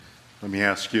Let me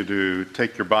ask you to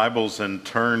take your Bibles and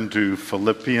turn to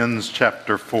Philippians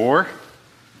chapter 4.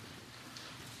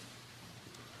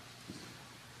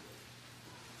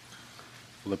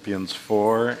 Philippians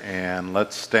 4, and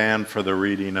let's stand for the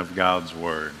reading of God's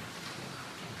Word.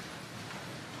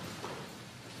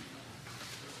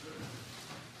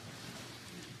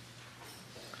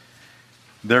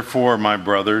 Therefore, my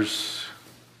brothers,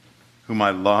 whom I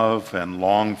love and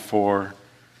long for,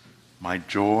 my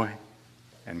joy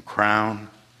and crown,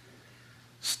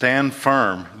 stand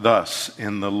firm thus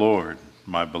in the Lord,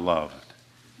 my beloved.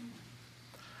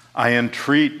 I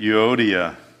entreat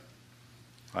Euodia,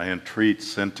 I entreat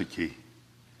Syntyche,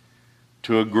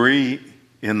 to agree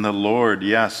in the Lord.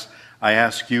 Yes, I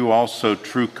ask you also,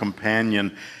 true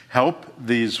companion, help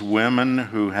these women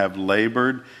who have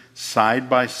labored side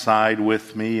by side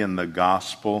with me in the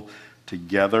gospel,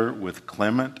 together with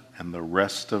Clement and the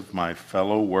rest of my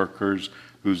fellow workers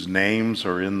whose names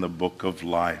are in the book of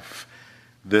life.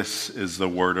 This is the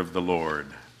word of the Lord.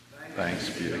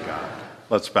 Thanks be to God.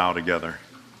 Let's bow together.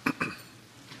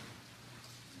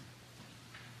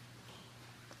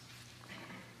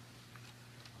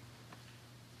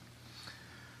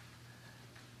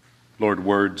 Lord,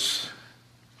 words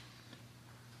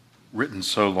written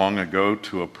so long ago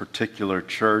to a particular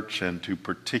church and to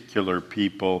particular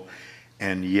people,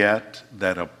 and yet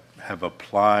that have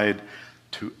applied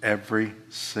to every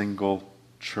single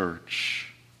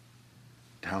church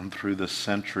down through the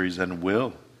centuries and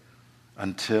will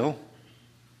until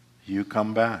you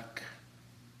come back.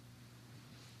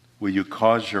 Will you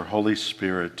cause your Holy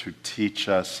Spirit to teach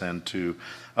us and to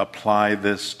apply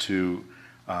this to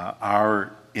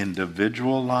our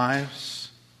individual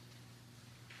lives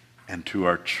and to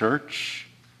our church?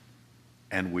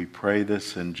 And we pray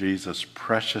this in Jesus'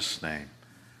 precious name.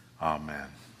 Amen.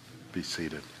 Be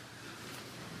seated.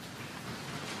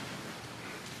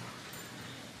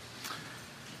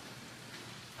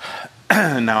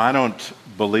 Now, I don't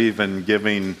believe in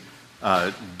giving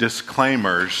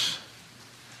disclaimers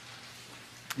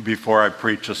before I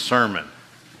preach a sermon.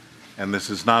 And this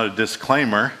is not a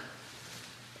disclaimer,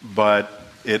 but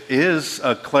it is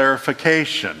a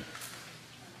clarification.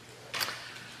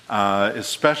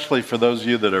 Especially for those of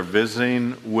you that are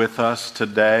visiting with us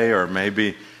today, or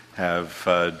maybe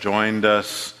have joined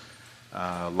us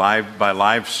by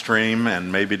live stream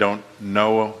and maybe don't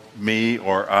know me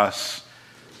or us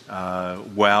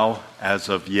well as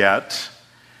of yet.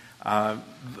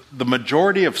 The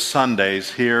majority of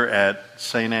Sundays here at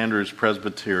St. Andrew's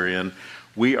Presbyterian,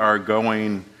 we are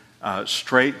going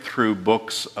straight through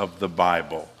books of the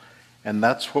Bible. And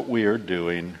that's what we are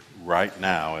doing right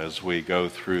now as we go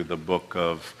through the book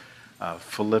of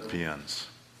Philippians.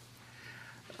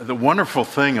 The wonderful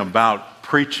thing about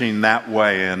preaching that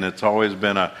way, and it's always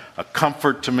been a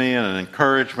comfort to me and an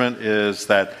encouragement, is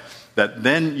that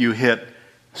then you hit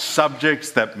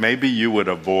subjects that maybe you would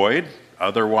avoid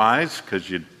otherwise because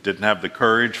you didn't have the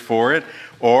courage for it,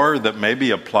 or that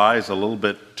maybe applies a little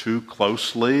bit too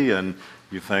closely and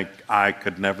you think, I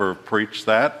could never preach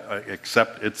that,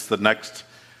 except it's the next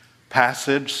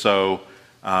passage, so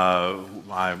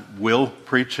I will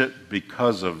preach it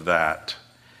because of that.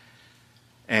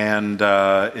 And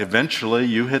eventually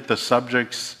you hit the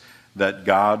subjects that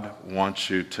God wants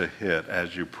you to hit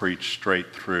as you preach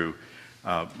straight through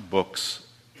books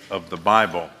of the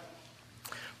Bible.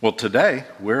 Well, today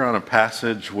we're on a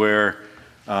passage where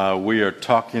we are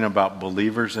talking about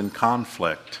believers in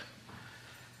conflict.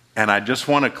 And I just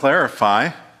want to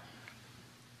clarify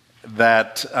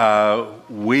that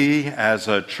we as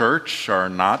a church are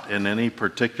not in any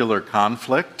particular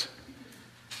conflict.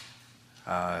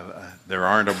 There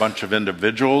aren't a bunch of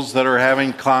individuals that are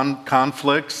having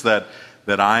conflicts that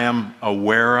I am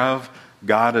aware of.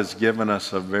 God has given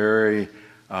us a very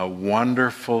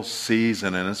wonderful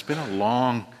season, and it's been a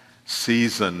long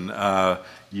season,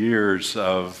 years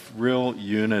of real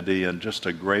unity and just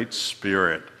a great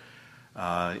spirit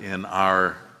in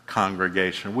our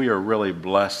congregation. We are really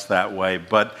blessed that way,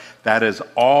 but that is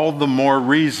all the more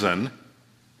reason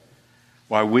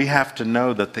why we have to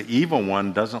know that the evil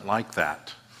one doesn't like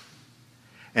that.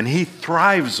 And he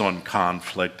thrives on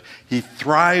conflict. He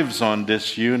thrives on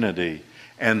disunity.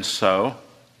 And so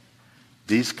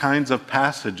these kinds of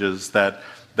passages that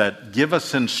give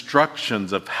us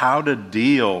instructions of how to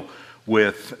deal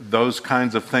with those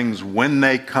kinds of things when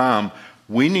they come,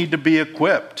 we need to be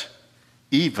equipped,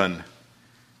 even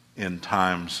in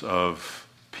times of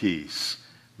peace,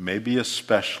 maybe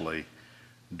especially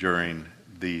during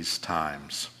these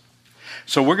times.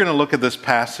 So we're going to look at this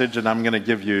passage, and I'm going to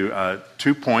give you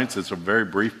 2 points. It's a very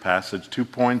brief passage, 2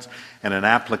 points and an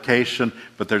application,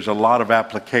 but there's a lot of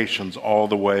applications all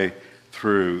the way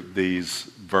through these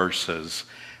verses.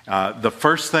 The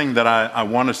first thing that I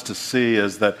want us to see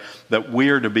is that we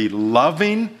are to be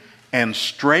loving and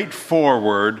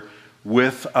straightforward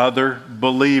with other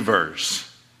believers.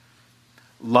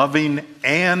 Loving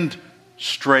and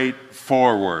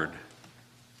straightforward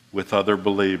with other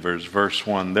believers. Verse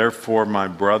 1, therefore, my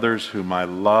brothers, whom I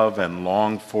love and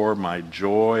long for, my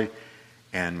joy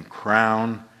and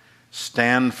crown,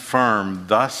 stand firm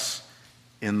thus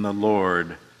in the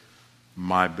Lord,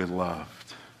 my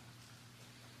beloved.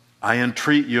 I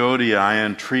entreat Euodia, I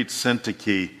entreat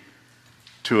Syntyche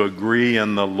to agree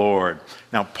in the Lord.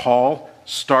 Now, Paul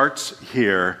starts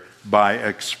here by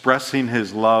expressing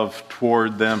his love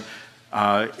toward them.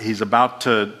 He's about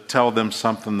to tell them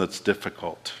something that's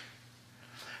difficult.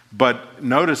 But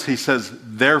notice he says,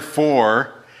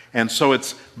 therefore, and so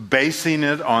it's basing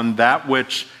it on that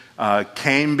which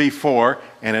came before,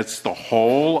 and it's the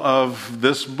whole of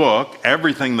this book,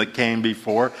 everything that came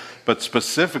before, but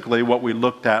specifically what we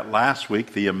looked at last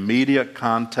week, the immediate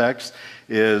context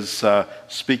is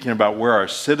speaking about where our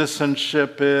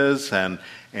citizenship is and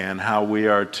how we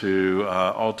are to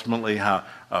ultimately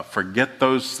forget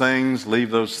those things,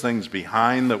 leave those things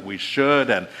behind that we should,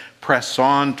 and press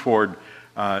on toward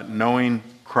knowing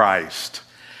Christ.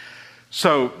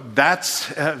 So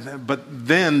that's, but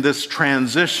then this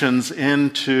transitions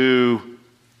into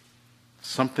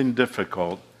something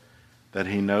difficult that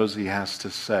he knows he has to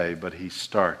say, but he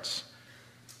starts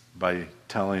by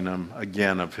telling them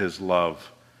again of his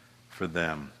love for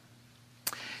them.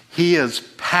 He is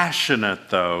passionate,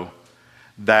 though,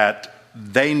 that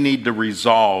they need to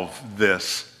resolve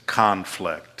this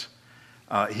conflict.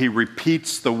 He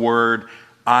repeats the word,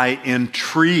 I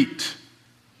entreat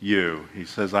you. He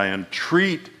says, I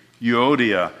entreat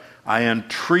Euodia. I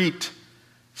entreat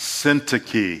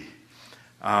Syntyche.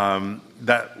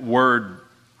 That word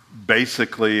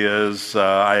basically is,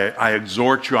 I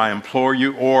exhort you, I implore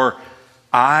you, or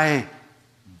I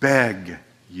beg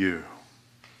you.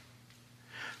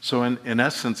 So in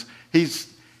essence,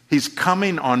 he's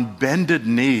coming on bended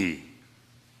knee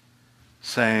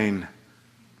saying,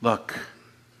 look,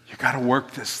 you got to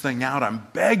work this thing out. I'm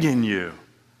begging you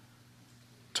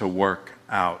to work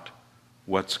out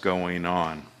what's going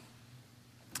on.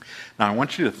 Now, I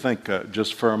want you to think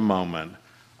just for a moment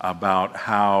about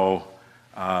how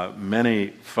many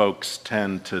folks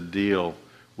tend to deal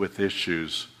with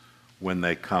issues when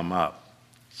they come up.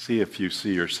 See if you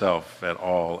see yourself at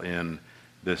all in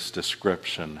this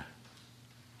description.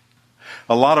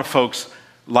 A lot of folks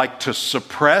like to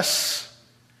suppress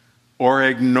or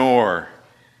ignore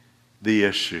the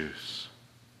issues.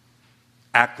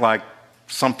 Act like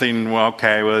something, well,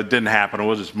 okay, well, it didn't happen,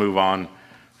 we'll just move on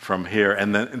from here.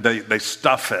 And then they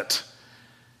stuff it,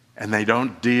 and they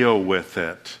don't deal with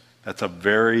it. That's a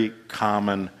very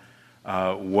common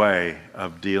way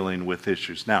of dealing with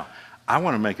issues. Now, I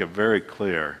want to make it very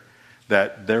clear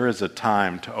that there is a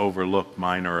time to overlook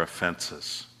minor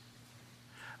offenses.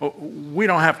 We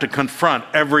don't have to confront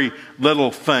every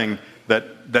little thing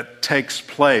that takes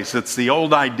place. It's the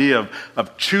old idea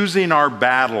of choosing our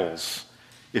battles.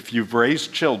 If you've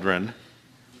raised children,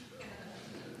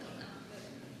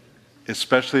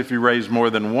 especially if you raise more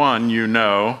than one, you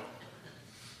know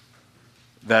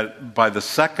that by the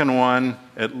second one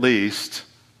at least,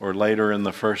 or later in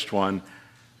the first one,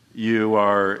 you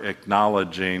are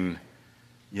acknowledging,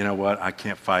 you know what, I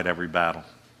can't fight every battle.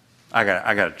 I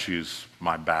got to choose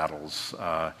my battles,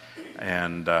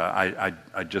 and I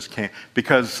just can't,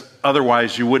 because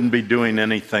otherwise you wouldn't be doing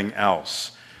anything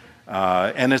else.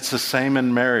 And it's the same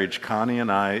in marriage. Connie and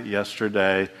I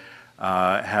yesterday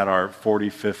had our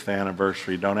 45th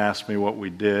anniversary. Don't ask me what we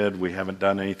did. We haven't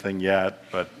done anything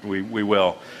yet, but we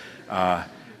will.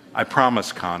 I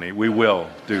promise, Connie, we will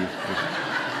do.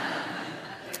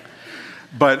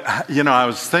 But, I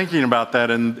was thinking about that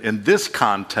in this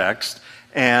context,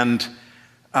 and,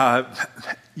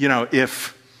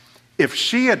 if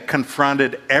she had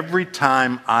confronted every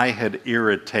time I had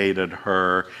irritated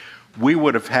her, we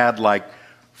would have had like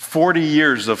 40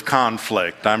 years of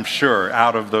conflict, I'm sure,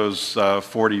 out of those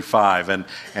 45. And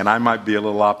I might be a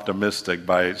little optimistic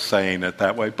by saying it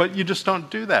that way. But you just don't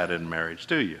do that in marriage,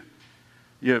 do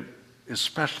you?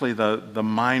 Especially the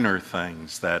minor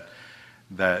things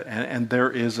and there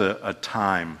is a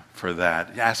time for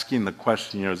that. Asking the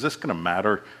question, is this going to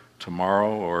matter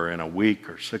tomorrow or in a week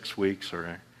or 6 weeks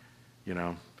or,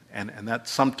 and that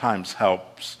sometimes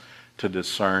helps to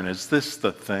discern, is this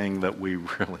the thing that we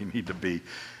really need to be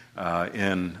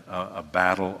in a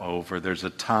battle over? There's a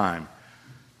time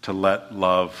to let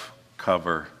love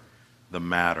cover the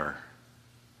matter.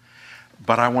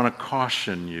 But I want to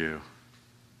caution you,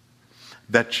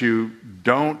 that you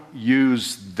don't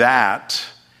use that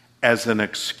as an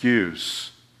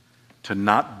excuse to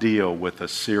not deal with a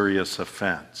serious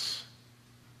offense.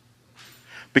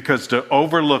 Because to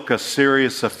overlook a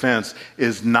serious offense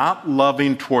is not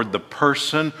loving toward the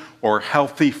person or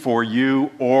healthy for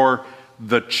you or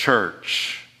the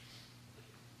church.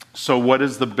 So what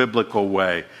is the biblical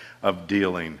way of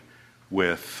dealing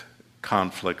with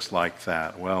conflicts like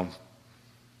that? Well,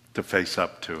 to face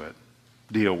up to it,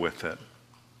 deal with it.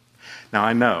 Now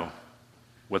I know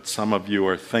what some of you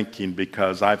are thinking,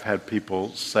 because I've had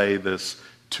people say this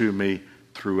to me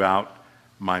throughout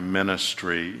my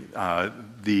ministry,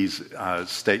 these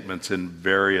statements in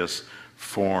various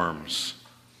forms.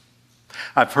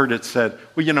 I've heard it said,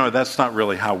 well, that's not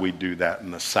really how we do that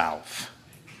in the South.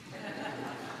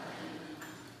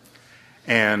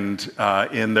 And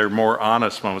in their more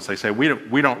honest moments, they say, we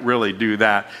don't really do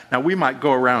that. Now, we might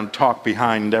go around and talk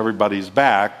behind everybody's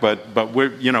back, but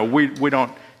we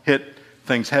don't hit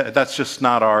things. That's just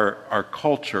not our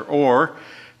culture. Or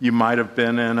you might have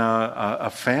been in a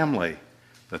family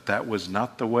that was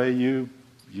not the way you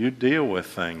deal with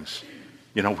things.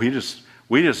 We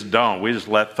just don't. We just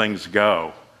let things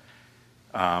go.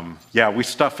 We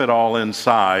stuff it all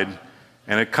inside,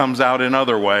 and it comes out in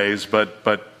other ways,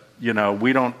 but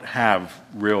we don't have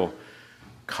real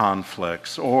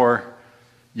conflicts. Or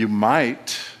you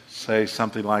might say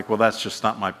something like, well, that's just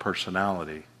not my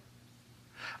personality.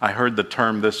 I heard the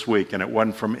term this week, and it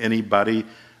wasn't from anybody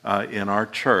in our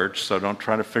church, so don't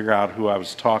try to figure out who I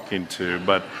was talking to,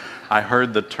 but I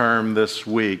heard the term this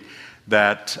week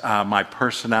that my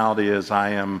personality is I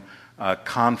am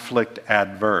conflict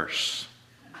adverse.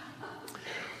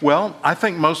 Well, I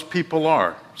think most people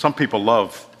are. Some people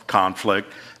love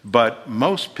conflict, but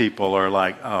most people are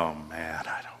like, oh man,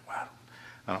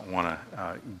 I don't want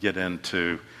to get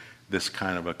into this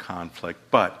kind of a conflict.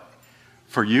 But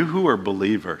for you who are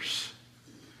believers,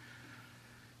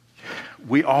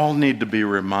 we all need to be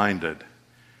reminded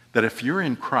that if you're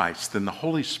in Christ, then the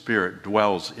Holy Spirit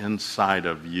dwells inside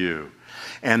of you.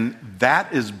 And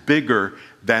that is bigger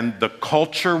than the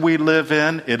culture we live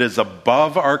in. It is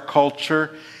above our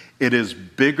culture. It is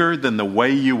bigger than the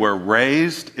way you were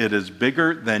raised. It is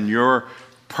bigger than your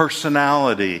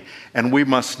personality. And we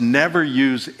must never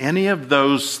use any of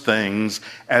those things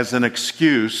as an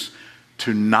excuse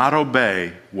to not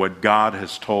obey what God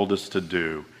has told us to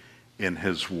do in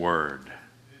His Word.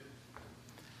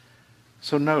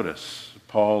 So notice,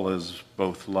 Paul is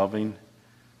both loving,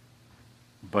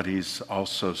 but he's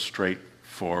also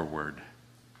straightforward.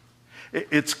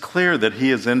 It's clear that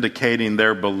he is indicating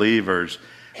they're believers,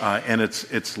 and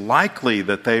it's likely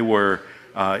that they were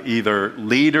either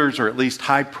leaders or at least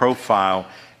high profile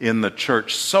in the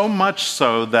church, so much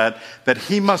so that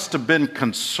he must have been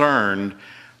concerned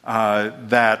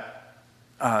that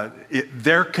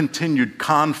their continued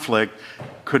conflict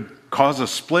could cause a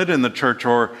split in the church,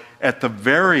 or at the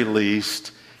very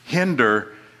least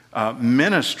hinder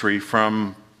ministry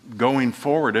from going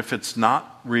forward if it's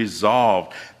not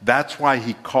resolved. That's why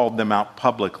he called them out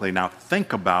publicly. Now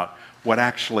think about what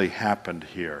actually happened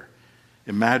here.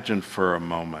 Imagine for a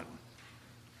moment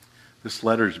this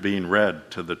letter's being read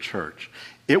to the church.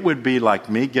 It would be like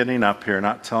me getting up here,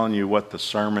 not telling you what the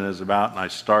sermon is about, and I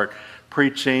start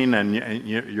preaching, and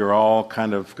you're all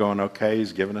kind of going, okay,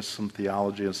 he's giving us some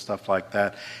theology and stuff like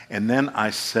that. And then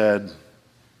I said,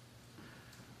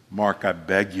 Mark, I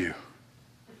beg you,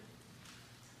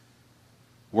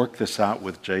 work this out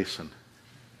with Jason.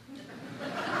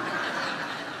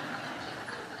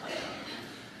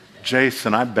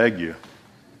 Jason, I beg you,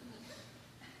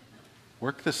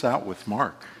 work this out with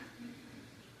Mark.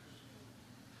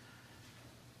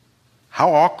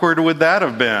 How awkward would that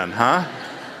have been, huh?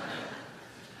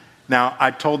 Now,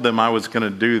 I told them I was going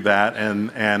to do that,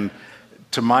 and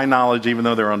to my knowledge, even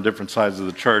though they're on different sides of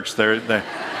the church, there's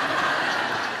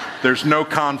no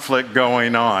conflict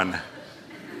going on.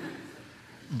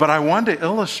 But I want to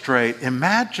illustrate,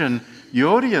 imagine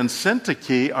Euodia and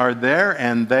Syntyche are there,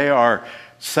 and they are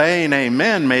saying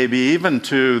amen, maybe even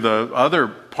to the other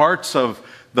parts of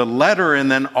the letter,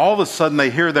 and then all of a sudden they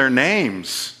hear their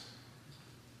names.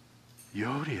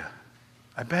 Euodia,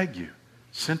 I beg you,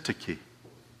 Syntyche,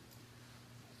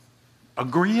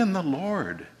 agree in the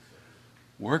Lord.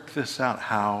 Work this out.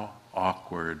 How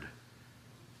awkward.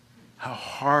 How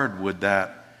hard would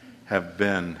that have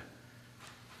been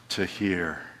to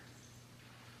hear?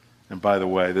 And by the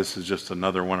way, this is just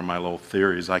another one of my little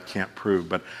theories I can't prove,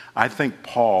 but I think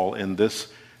Paul in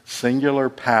this singular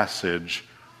passage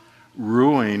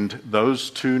ruined those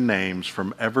two names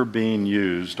from ever being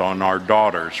used on our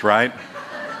daughters, right?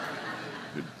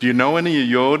 Do you know any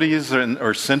Yodis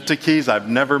or Syntyches? I've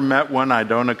never met one. I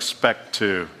don't expect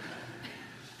to.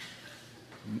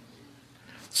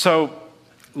 So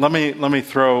let me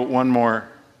throw one more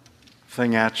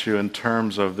thing at you in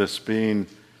terms of this being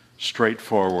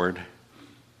straightforward.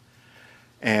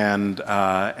 And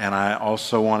I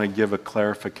also want to give a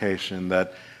clarification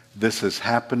that this has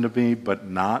happened to me, but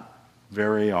not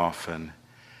very often.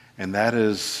 And that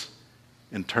is,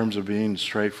 in terms of being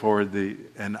straightforward,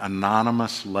 an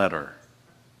anonymous letter.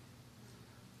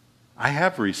 I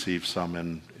have received some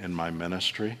in my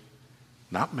ministry.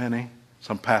 Not many.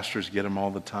 Some pastors get them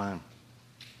all the time.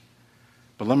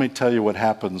 But let me tell you what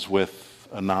happens with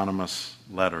anonymous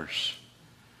letters.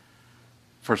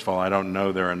 First of all, I don't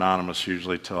know they're anonymous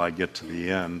usually till I get to the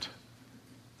end.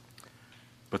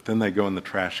 But then they go in the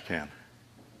trash can.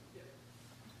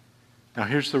 Now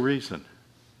here's the reason.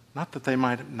 Not that they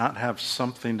might not have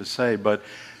something to say, but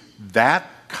that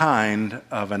kind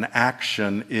of an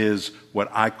action is what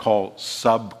I call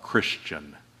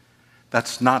sub-Christian.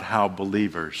 That's not how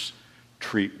believers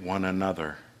treat one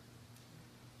another.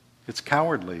 It's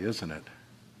cowardly, isn't it?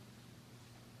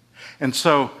 And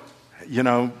so,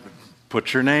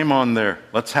 put your name on there.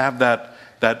 Let's have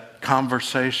that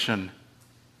conversation.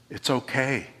 It's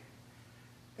okay.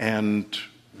 And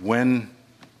when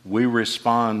we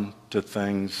respond to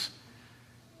things,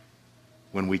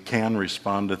 when we can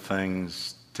respond to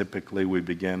things, typically we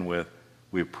begin with,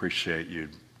 we appreciate you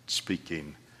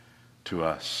speaking to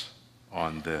us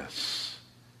on this.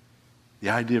 The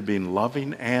idea of being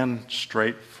loving and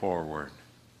straightforward.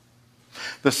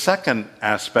 The second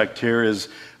aspect here is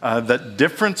that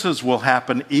differences will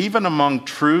happen even among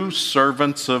true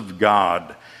servants of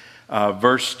God.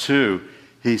 Verse 2,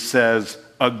 he says,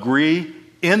 agree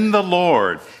in the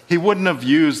Lord. He wouldn't have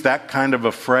used that kind of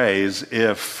a phrase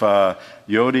if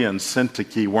Yodi and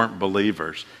Syntyche weren't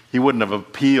believers. He wouldn't have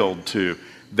appealed to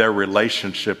their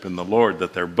relationship in the Lord,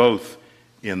 that they're both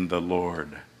in the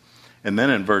Lord. And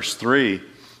then in verse 3,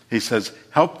 he says,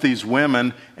 help these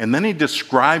women, and then he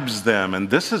describes them, and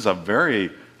this is a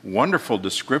very wonderful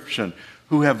description,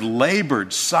 who have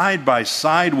labored side by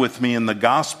side with me in the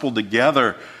gospel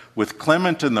together with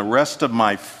Clement and the rest of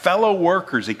my fellow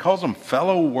workers. He calls them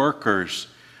fellow workers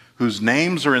whose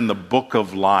names are in the book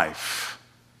of life.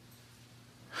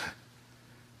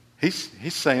 He's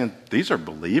saying these are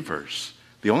believers.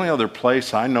 The only other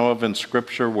place I know of in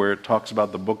Scripture where it talks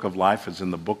about the book of life is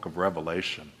in the book of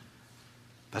Revelation.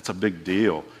 That's a big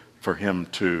deal for him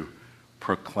to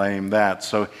proclaim that.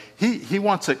 So he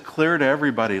wants it clear to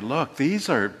everybody, look, these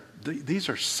are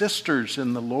sisters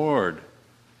in the Lord.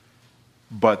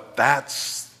 But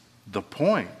that's the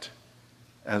point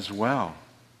as well.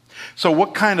 So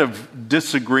what kind of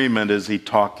disagreement is he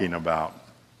talking about?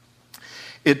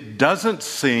 It doesn't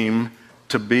seem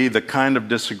to be the kind of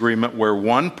disagreement where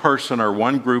one person or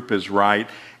one group is right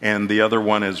and the other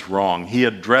one is wrong. He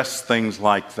addressed things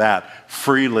like that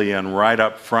freely and right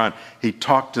up front. He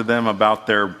talked to them about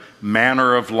their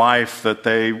manner of life that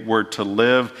they were to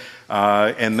live.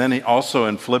 And then he also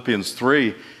in Philippians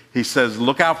 3, he says,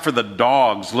 look out for the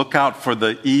dogs, look out for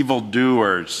the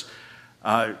evildoers.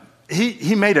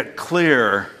 He made it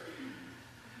clear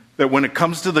that when it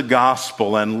comes to the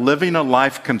gospel and living a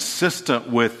life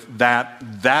consistent with that,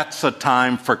 that's a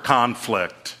time for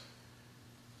conflict.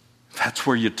 That's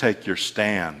where you take your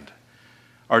stand.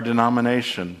 Our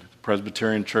denomination,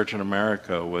 Presbyterian Church in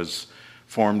America, was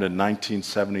formed in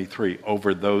 1973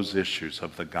 over those issues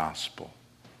of the gospel.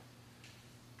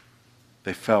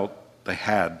 They felt they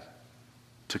had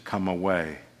to come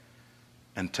away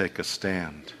and take a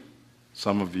stand.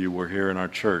 Some of you were here in our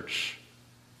church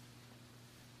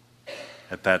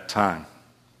at that time.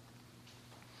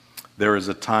 There is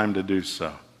a time to do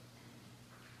so.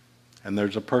 And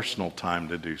there's a personal time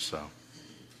to do so.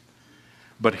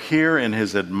 But here in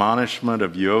his admonishment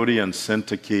of Yodi and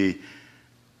Syntyche,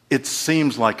 it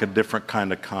seems like a different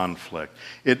kind of conflict.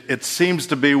 It seems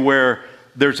to be where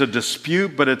there's a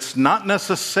dispute, but it's not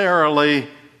necessarily,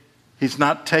 he's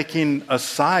not taking a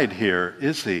side here,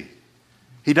 is he?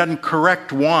 He doesn't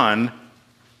correct one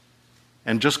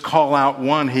and just call out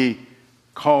one. He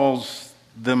calls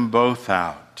them both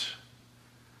out.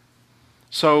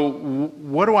 So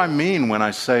what do I mean when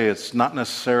I say it's not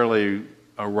necessarily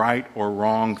a right or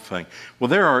wrong thing? Well,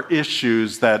 there are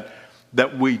issues that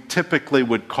we typically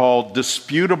would call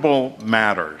disputable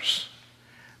matters,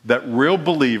 that real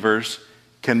believers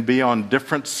can be on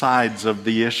different sides of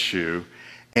the issue,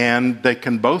 and they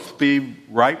can both be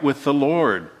right with the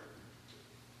Lord.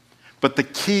 But the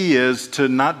key is to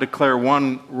not declare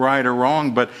one right or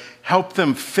wrong, but help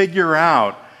them figure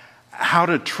out how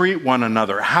to treat one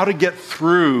another, how to get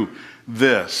through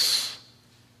this.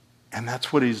 And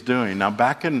that's what he's doing. Now,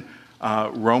 back in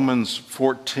Romans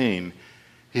 14,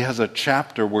 he has a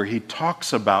chapter where he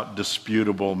talks about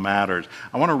disputable matters.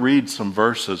 I want to read some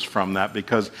verses from that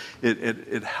because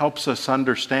it helps us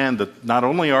understand that not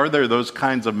only are there those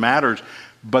kinds of matters,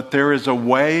 but there is a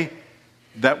way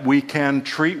that we can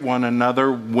treat one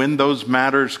another when those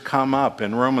matters come up.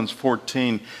 In Romans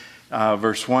 14,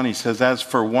 verse 1, he says, "As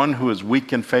for one who is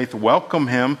weak in faith, welcome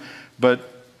him, but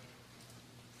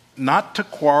not to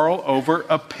quarrel over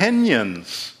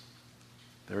opinions."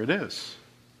 There it is.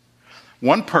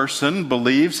 One person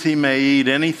believes he may eat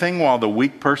anything while the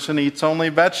weak person eats only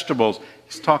vegetables.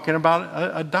 He's talking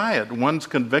about a diet. One's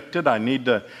convicted, I need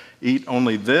to eat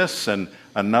only this, and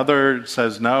another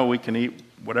says, no, we can eat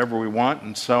whatever we want,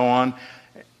 and so on.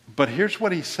 But here's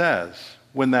what he says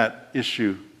when that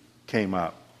issue came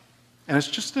up. And it's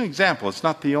just an example. It's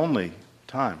not the only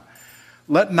time.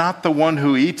 "Let not the one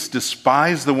who eats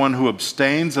despise the one who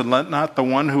abstains, and let not the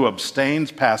one who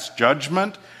abstains pass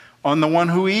judgment on the one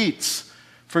who eats,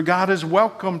 for God has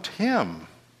welcomed him."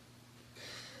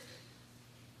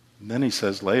 And then he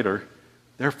says later,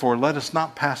 "Therefore let us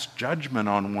not pass judgment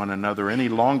on one another any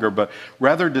longer, but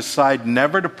rather decide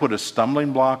never to put a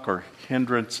stumbling block or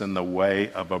hindrance in the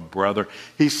way of a brother."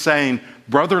 He's saying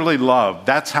brotherly love,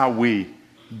 that's how we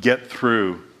get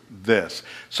through this.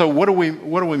 So what do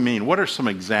we mean? What are some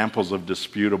examples of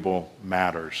disputable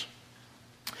matters?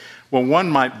 Well, one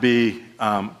might be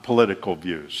political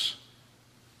views.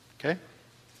 Okay? I'm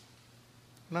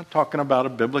not talking about a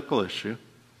biblical issue,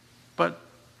 but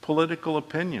political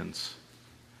opinions.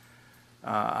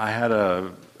 I had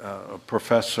a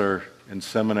professor in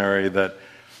seminary that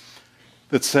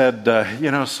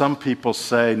said, some people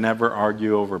say never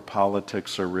argue over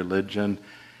politics or religion.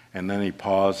 And then he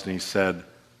paused and he said,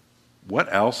 "What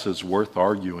else is worth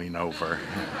arguing over?"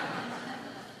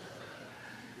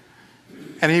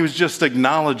 And he was just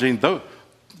acknowledging,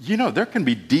 there can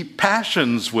be deep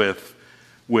passions with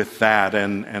that,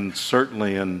 and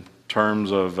certainly in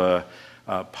terms of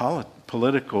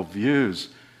political views.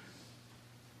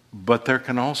 But there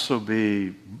can also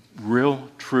be real,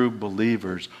 true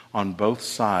believers on both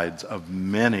sides of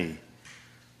many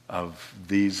of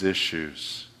these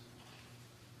issues.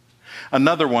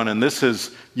 Another one, and this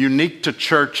is unique to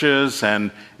churches,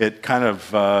 and it kind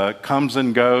of comes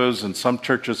and goes, and some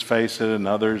churches face it, and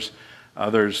others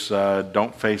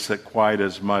don't face it quite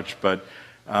as much. But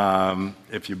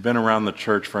if you've been around the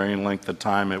church for any length of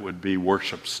time, it would be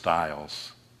worship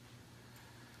styles.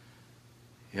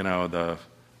 The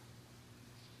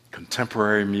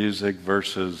contemporary music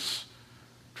versus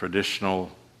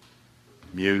traditional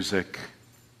music.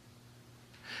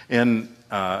 In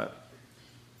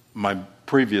my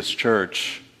previous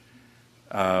church,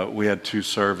 we had 2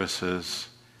 services,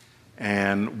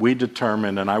 and we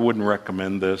determined, and I wouldn't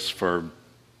recommend this for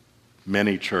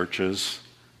many churches.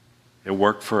 It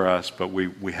worked for us, but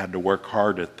we had to work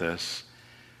hard at this.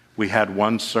 We had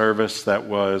one service that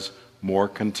was more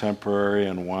contemporary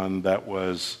and one that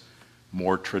was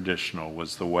more traditional,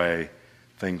 was the way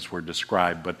things were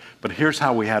described. But here's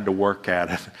how we had to work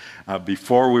at it.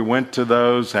 Before we went to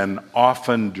those, and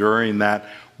often during that,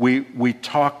 we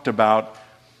talked about,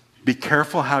 be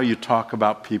careful how you talk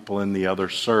about people in the other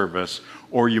service,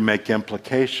 or you make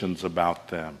implications about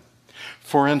them.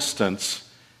 For instance,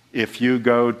 if you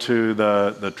go to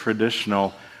the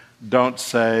traditional, don't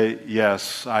say,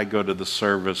 "Yes, I go to the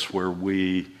service where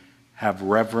we have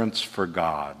reverence for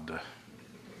God."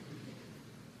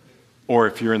 Or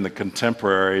if you're in the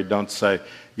contemporary, don't say,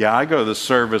 "Yeah, I go to the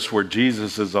service where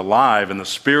Jesus is alive and the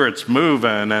Spirit's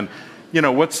moving." And,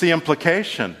 what's the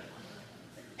implication?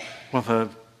 Well,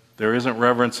 there isn't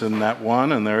reverence in that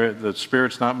one, and the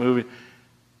Spirit's not moving.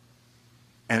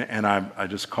 And I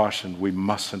just cautioned, we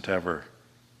mustn't ever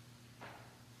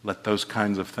let those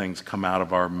kinds of things come out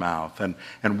of our mouth.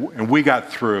 And we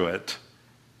got through it.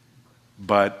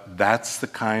 But that's the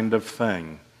kind of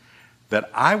thing that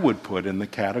I would put in the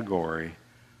category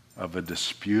of a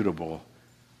disputable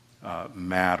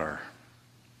matter.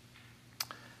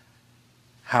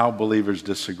 How believers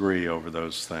disagree over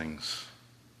those things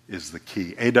is the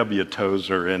key. A.W.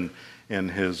 Tozer, in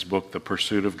his book, The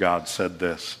Pursuit of God, said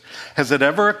this: "Has it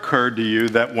ever occurred to you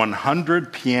that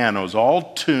 100 pianos,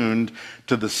 all tuned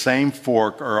to the same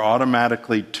fork, are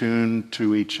automatically tuned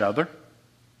to each other?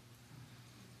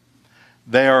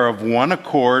 They are of one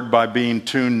accord by being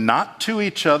tuned not to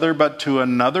each other, but to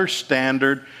another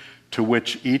standard to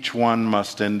which each one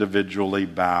must individually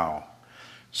bow.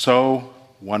 So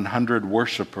 100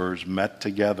 worshipers met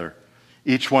together,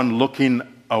 each one looking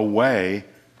away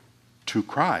to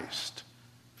Christ,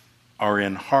 are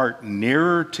in heart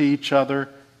nearer to each other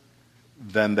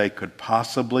than they could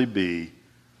possibly be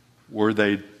were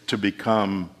they to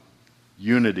become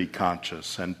unity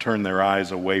conscious and turn their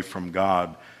eyes away from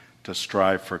God to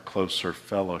strive for closer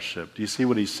fellowship. Do you see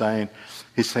what he's saying?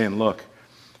 He's saying, look,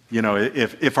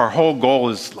 if our whole goal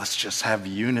is let's just have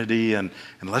unity and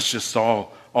let's just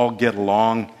all get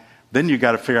along, then you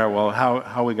got to figure out, well, how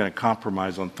are we going to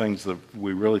compromise on things that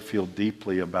we really feel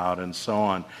deeply about and so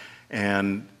on.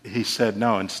 And he said,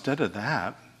 no, instead of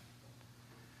that,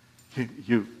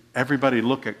 everybody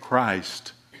look at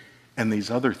Christ and these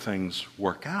other things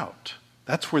work out.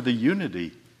 That's where the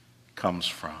unity comes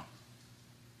from.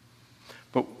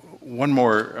 But one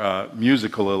more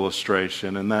musical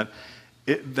illustration, and that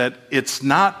it's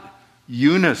not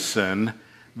unison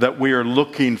that we are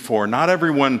looking for. Not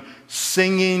everyone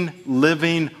singing,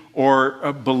 living,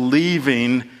 or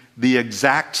believing the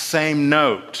exact same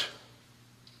note.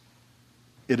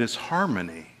 It is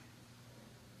harmony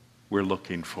we're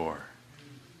looking for,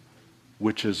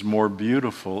 which is more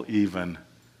beautiful even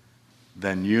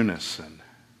than unison.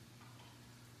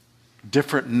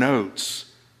 Different notes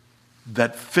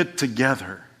that fit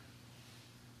together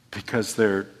because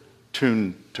they're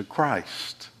tuned to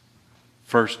Christ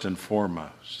first and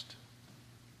foremost.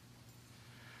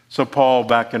 So Paul,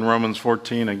 back in Romans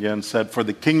 14 again, said, "For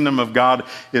the kingdom of God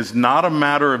is not a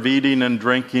matter of eating and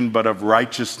drinking, but of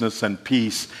righteousness and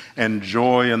peace and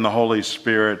joy in the Holy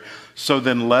Spirit. So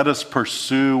then let us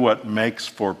pursue what makes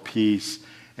for peace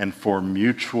and for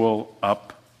mutual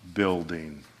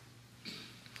upbuilding."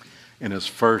 In his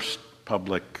first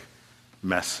public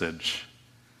message,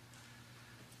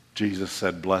 Jesus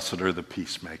said, "Blessed are the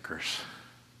peacemakers."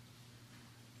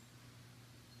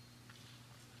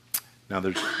 Now,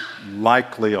 there's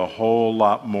likely a whole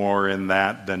lot more in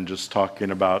that than just talking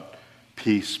about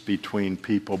peace between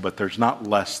people, but there's not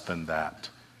less than that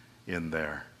in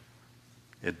there.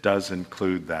 It does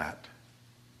include that.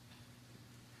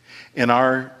 In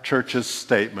our church's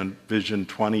statement, Vision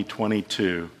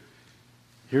 2022,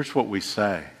 here's what we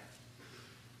say.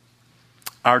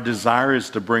 Our desire is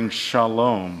to bring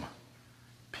shalom,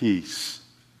 peace,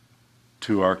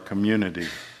 to our community,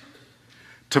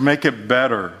 to make it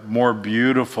better, more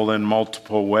beautiful in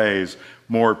multiple ways,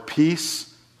 more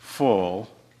peaceful,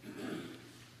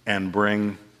 and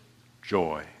bring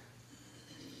joy.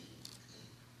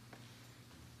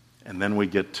 And then we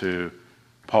get to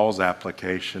Paul's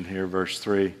application here, verse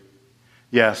 3.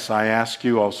 "Yes, I ask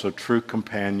you also, true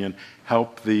companion,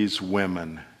 help these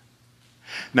women."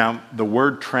 Now, the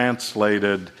word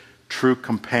translated true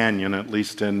companion, at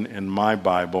least in my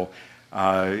Bible,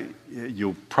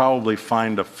 you'll probably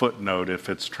find a footnote if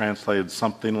it's translated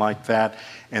something like that.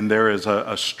 And there is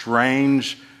a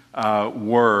strange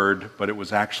word, but it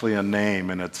was actually a name,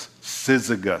 and it's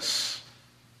syzygus.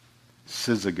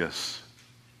 Syzygus.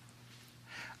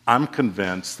 I'm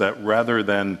convinced that rather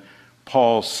than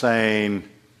Paul saying,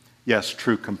 "Yes,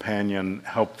 true companion,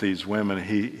 help these women,"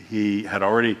 he had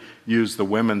already used the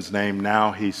women's name.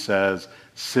 Now he says,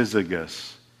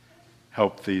 "Syzygus,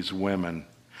 help these women."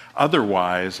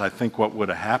 Otherwise, I think what would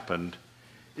have happened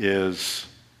is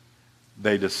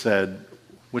they just said,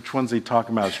 "Which one's he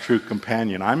talking about as true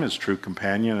companion? I'm his true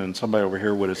companion." And somebody over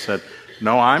here would have said,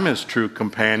 "No, I'm his true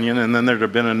companion." And then there'd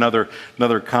have been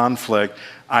another conflict.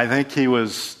 I think he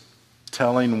was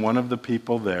telling one of the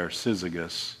people there,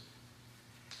 Syzygus,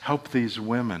 help these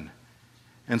women.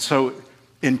 And so,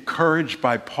 encouraged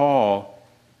by Paul,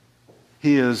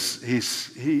 he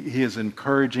is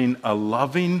encouraging a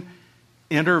loving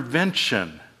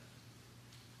intervention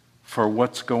for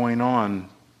what's going on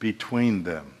between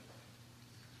them.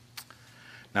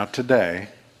 Now today,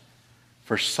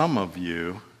 for some of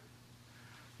you,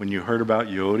 when you heard about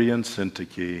Euodia and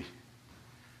Syntyche,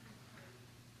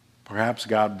 perhaps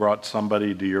God brought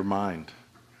somebody to your mind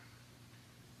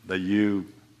that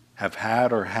you have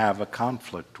had or have a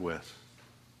conflict with.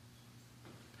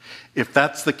 If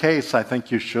that's the case, I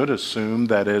think you should assume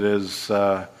that it is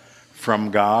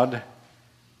from God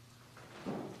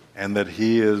and that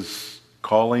He is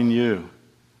calling you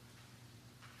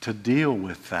to deal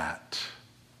with that.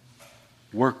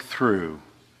 Work through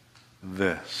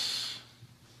this.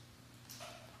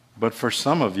 But for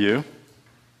some of you,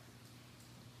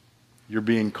 you're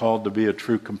being called to be a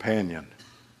true companion,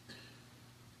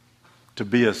 to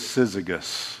be a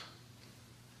Syzygus.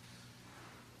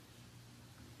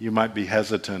 You might be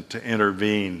hesitant to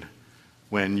intervene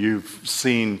when you've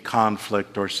seen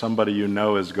conflict or somebody you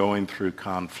know is going through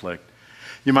conflict.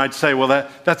 You might say, "Well,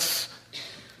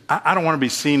 I don't want to be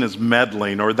seen as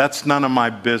meddling," or "That's none of my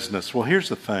business." Well, here's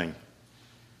the thing.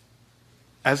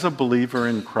 As a believer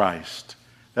in Christ,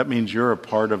 That means you're a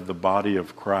part of the body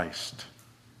of Christ.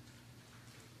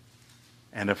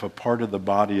 And if a part of the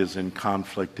body is in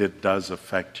conflict, it does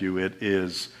affect you. It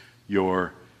is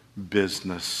your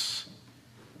business.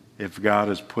 If God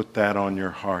has put that on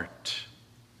your heart,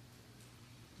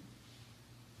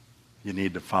 you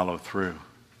need to follow through.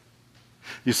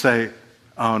 You say,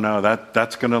 oh no,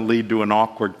 that's going to lead to an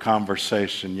awkward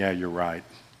conversation. Yeah, you're right.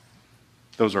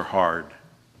 Those are hard.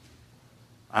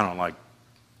 I don't like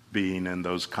being in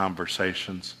those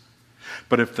conversations.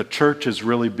 But if the church is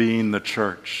really being the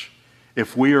church,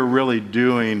 if we are really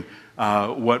doing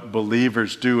what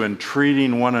believers do and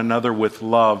treating one another with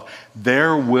love,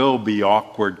 there will be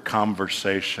awkward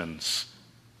conversations.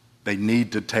 They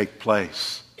need to take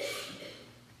place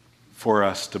for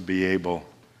us to be able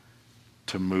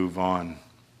to move on.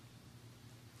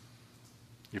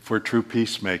 If we're true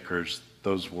peacemakers,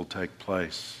 those will take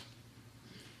place.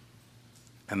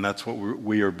 And that's what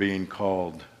we are being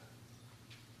called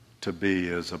to be,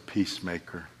 as a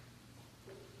peacemaker.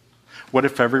 What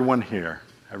if everyone here,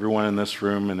 everyone in this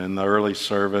room and in the early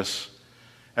service,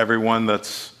 everyone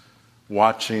that's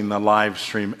watching the live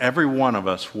stream, every one of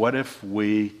us, what if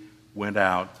we went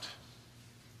out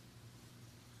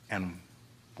and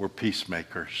were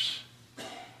peacemakers?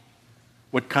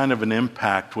 What kind of an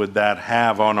impact would that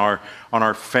have on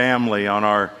our family, on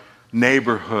our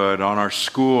neighborhood, on our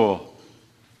school,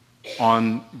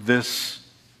 on this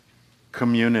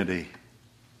community?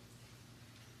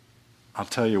 I'll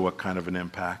tell you what kind of an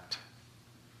impact.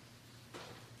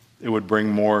 It would bring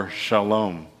more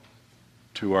shalom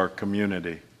to our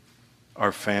community,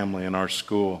 our family, and our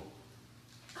school.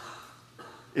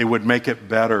 It would make it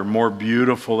better, more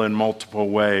beautiful in multiple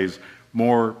ways,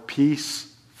 more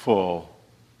peaceful,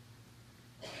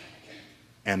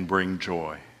 and bring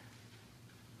joy.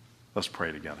 Let's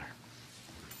pray together.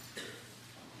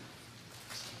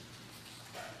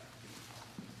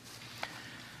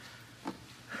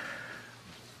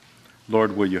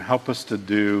 Lord, will you help us to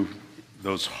do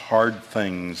those hard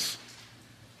things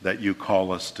that you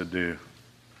call us to do?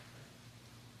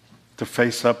 To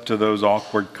face up to those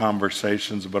awkward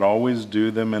conversations, but always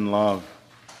do them in love.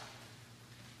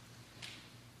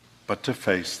 But to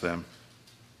face them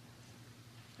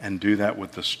and do that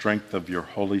with the strength of your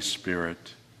Holy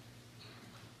Spirit.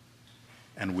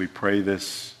 And we pray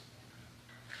this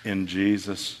in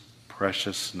Jesus'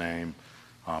 precious name.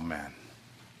 Amen.